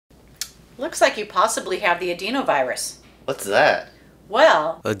Looks like you possibly have the adenovirus. What's that?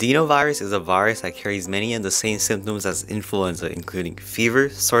 Well, Adenovirus is a virus that carries many of the same symptoms as influenza, including fever,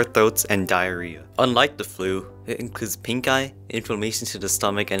 sore throats, and diarrhea. Unlike the flu, it includes pink eye, inflammation to the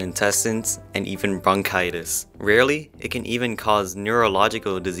stomach and intestines, and even bronchitis. Rarely, it can even cause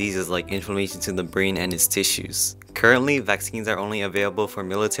neurological diseases like inflammation to the brain and its tissues. Currently, vaccines are only available for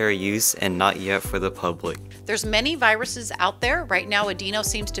military use and not yet for the public. there's many viruses out there. Right now, adeno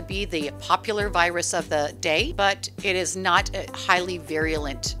seems to be the popular virus of the day, but it is not a highly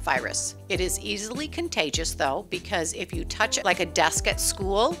virulent virus. It is easily contagious though, because if you touch it like a desk at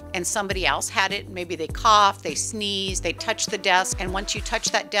school and somebody else had it, maybe they cough, they sneeze, they touch the desk, and once you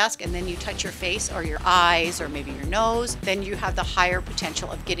touch that desk and then you touch your face or your eyes or maybe your nose, then you have the higher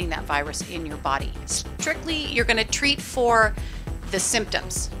potential of getting that virus in your body. Strictly, you're going to treat for the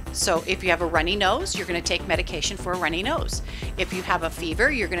symptoms. So if you have a runny nose, you're going to take medication for a runny nose. If you have a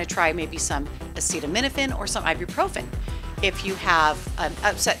fever, you're going to try maybe some acetaminophen or some ibuprofen. If you have an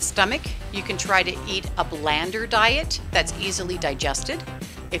upset stomach, you can try to eat a blander diet that's easily digested.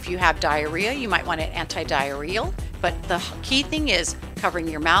 If you have diarrhea, you might want an anti-diarrheal. But the key thing is covering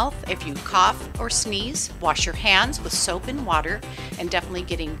your mouth. If you cough or sneeze, wash your hands with soap and water, and definitely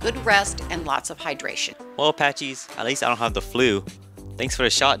getting good rest and lots of hydration. Well, Apaches, at least I don't have the flu. Thanks for the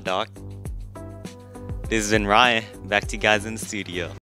shot, Doc. This has been Ryan, back to you guys in the studio.